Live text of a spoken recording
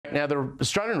Now, the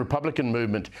Australian Republican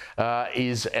movement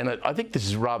is, and I think this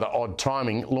is rather odd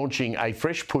timing, launching a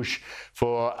fresh push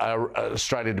for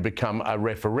Australia to become a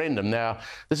referendum. Now,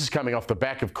 this is coming off the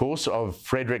back, of course, of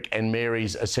Frederik and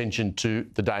Mary's ascension to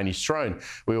the Danish throne.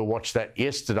 We all watched that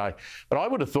yesterday. But I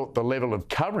would have thought the level of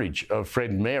coverage of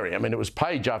Fred and Mary, I mean, it was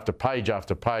page after page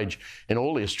after page in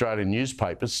all the Australian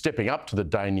newspapers, stepping up to the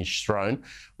Danish throne,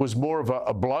 was more of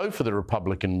a blow for the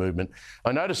Republican movement.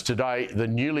 I noticed today the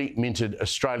newly minted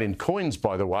Australian coins,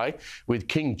 by the way, with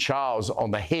King Charles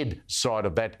on the head side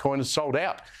of that coin, is sold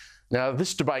out. Now,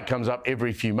 this debate comes up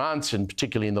every few months, and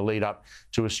particularly in the lead up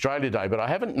to Australia Day, but I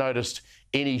haven't noticed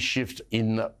any shift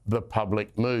in the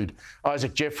public mood.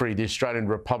 Isaac Jeffrey, the Australian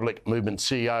Republic Movement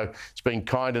CEO, has been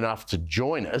kind enough to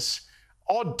join us.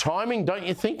 Odd timing, don't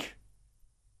you think?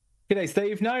 G'day,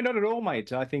 Steve. No, not at all,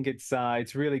 mate. I think it's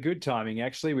really good timing,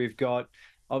 actually. We've got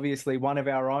obviously one of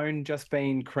our own just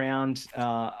been crowned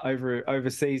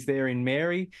overseas there in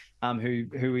Mary,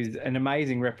 who is an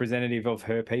amazing representative of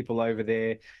her people over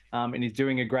there, and is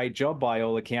doing a great job by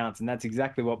all accounts. And that's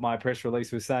exactly what my press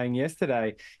release was saying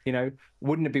yesterday. You know,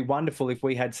 wouldn't it be wonderful if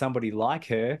we had somebody like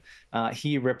her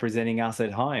here representing us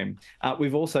at home?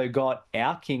 We've also got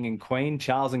our King and Queen,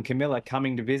 Charles and Camilla,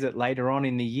 coming to visit later on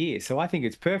in the year. So I think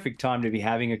it's perfect time to be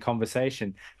having a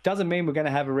conversation. Doesn't mean we're going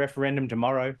to have a referendum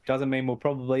tomorrow. Doesn't mean we'll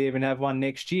probably even have one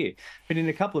next year. But in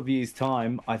a couple of years'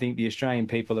 time, I think the Australian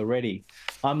people are ready.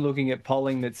 I'm looking at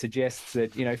polling that suggests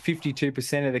that,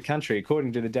 52% of the country,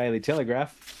 according to the Daily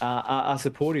Telegraph, are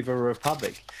supportive of a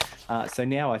republic. So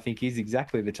now I think is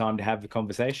exactly the time to have the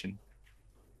conversation.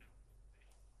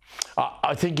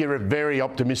 I think you're a very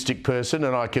optimistic person,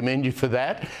 and I commend you for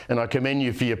that, and I commend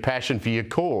you for your passion for your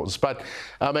cause. But,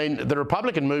 I mean, the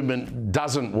Republican movement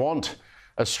doesn't want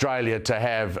Australia to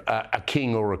have a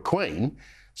king or a queen,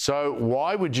 so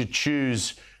why would you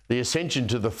choose the ascension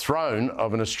to the throne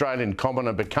of an Australian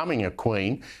commoner becoming a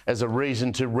queen as a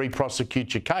reason to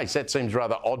re-prosecute your case? That seems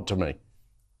rather odd to me.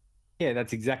 Yeah,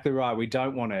 that's exactly right. We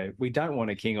don't want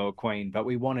a king or a queen, but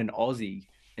we want an Aussie,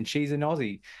 and she's an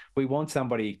Aussie. We want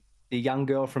somebody, a young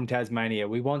girl from Tasmania.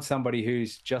 We want somebody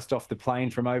who's just off the plane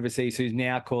from overseas, who's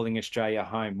now calling Australia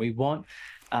home. We want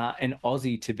an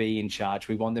Aussie to be in charge.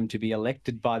 We want them to be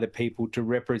elected by the people to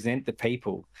represent the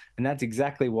people. And that's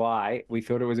exactly why we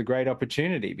thought it was a great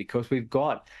opportunity, because we've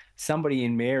got somebody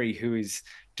in Mary who is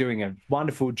doing a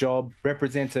wonderful job,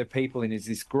 represents her people, and is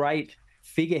this great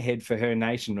figurehead for her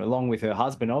nation, along with her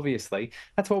husband, obviously.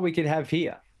 That's what we could have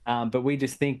here. But we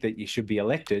just think that you should be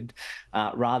elected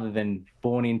rather than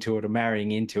born into it or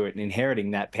marrying into it and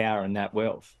inheriting that power and that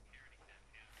wealth.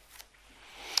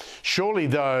 Surely,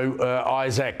 though,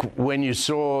 Isaac, when you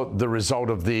saw the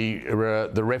result of the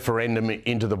referendum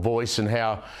into the Voice and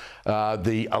how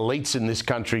the elites in this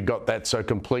country got that so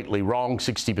completely wrong,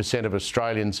 60% of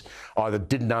Australians either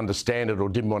didn't understand it or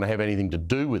didn't want to have anything to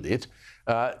do with it,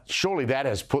 surely that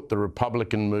has put the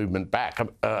Republican movement back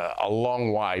a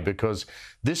long way, because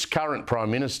this current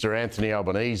Prime Minister, Anthony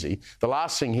Albanese, the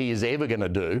last thing he is ever going to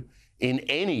do in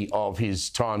any of his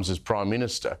times as Prime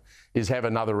Minister is have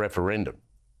another referendum.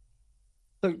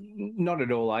 Look, not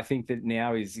at all. I think that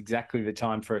now is exactly the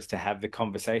time for us to have the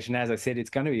conversation. As I said, it's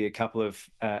going to be a couple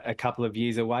of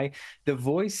years away. The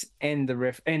Voice and the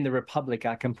Republic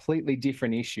are completely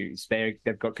different issues. They've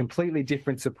got completely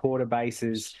different supporter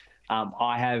bases.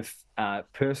 I have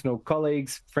personal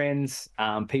colleagues, friends,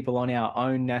 people on our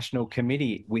own national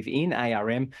committee within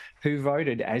ARM who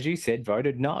voted, as you said,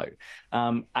 voted no.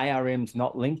 ARM's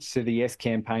not linked to the Yes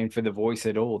campaign for the Voice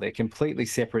at all. They're completely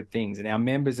separate things, and our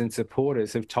members and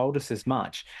supporters have told us as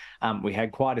much. We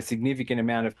had quite a significant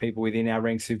amount of people within our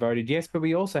ranks who voted yes, but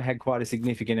we also had quite a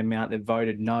significant amount that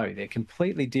voted no. They're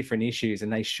completely different issues,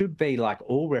 and they should be, like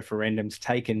all referendums,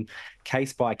 taken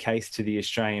case by case to the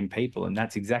Australian people, and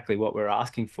that's exactly what we're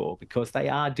asking for, because they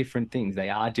are different things. They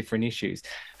are different issues.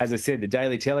 As I said, the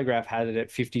Daily Telegraph had it at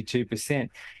 52%.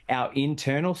 Our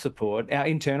internal support, our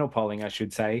internal polling, I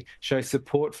should say, shows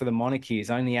support for the monarchy is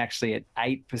only actually at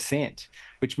 8%,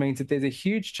 which means that there's a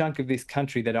huge chunk of this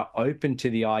country that are open to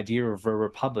the idea of a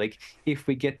republic if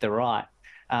we get the right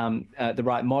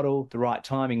model, the right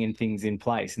timing and things in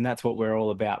place. And that's what we're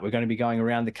all about. We're going to be going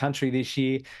around the country this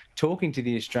year, talking to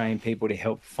the Australian people to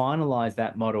help finalise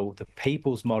that model, the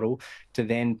people's model, to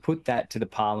then put that to the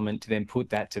Parliament, to then put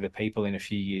that to the people in a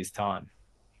few years' time.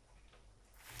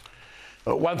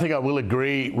 One thing I will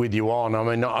agree with you on, I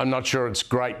mean, I'm not sure it's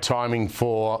great timing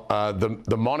for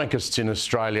the monarchists in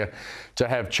Australia to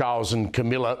have Charles and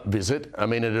Camilla visit. I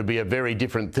mean, it'd be a very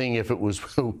different thing if it was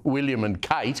William and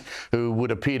Kate, who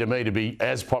would appear to me to be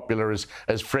as popular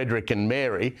as Frederik and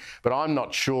Mary. But I'm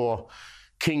not sure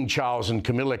King Charles and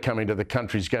Camilla coming to the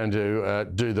country is going to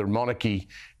do the monarchy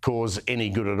cause any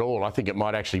good at all. I think it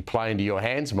might actually play into your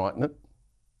hands, mightn't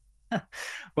it?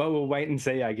 Well, we'll wait and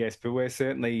see, I guess. But we're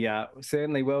certainly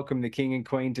welcome the King and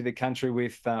Queen to the country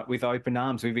with open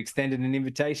arms. We've extended an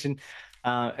invitation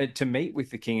to meet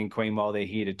with the King and Queen while they're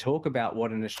here, to talk about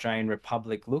what an Australian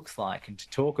Republic looks like, and to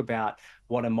talk about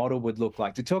what a model would look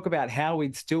like, to talk about how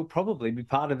we'd still probably be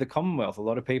part of the Commonwealth. A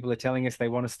lot of people are telling us they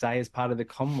want to stay as part of the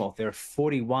Commonwealth. There are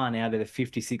 41 out of the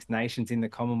 56 nations in the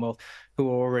Commonwealth who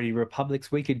are already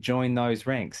republics. We could join those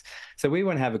ranks. So we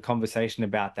want to have a conversation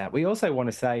about that. We also want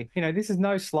to say, you know, this is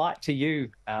no slight to you,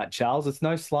 Charles. It's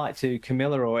no slight to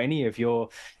Camilla or any of your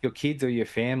kids or your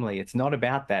family. It's not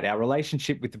about that. Our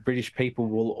relationship with the British people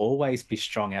will always be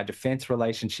strong. Our defence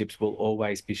relationships will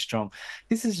always be strong.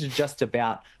 This is just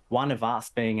about one of us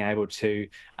being able to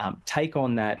take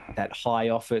on that high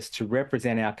office, to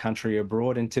represent our country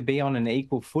abroad, and to be on an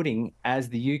equal footing as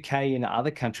the UK and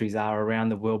other countries are around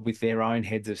the world with their own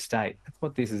heads of state. That's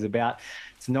what this is about.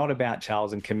 It's not about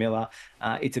Charles and Camilla.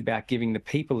 It's about giving the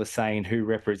people a say in who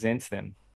represents them.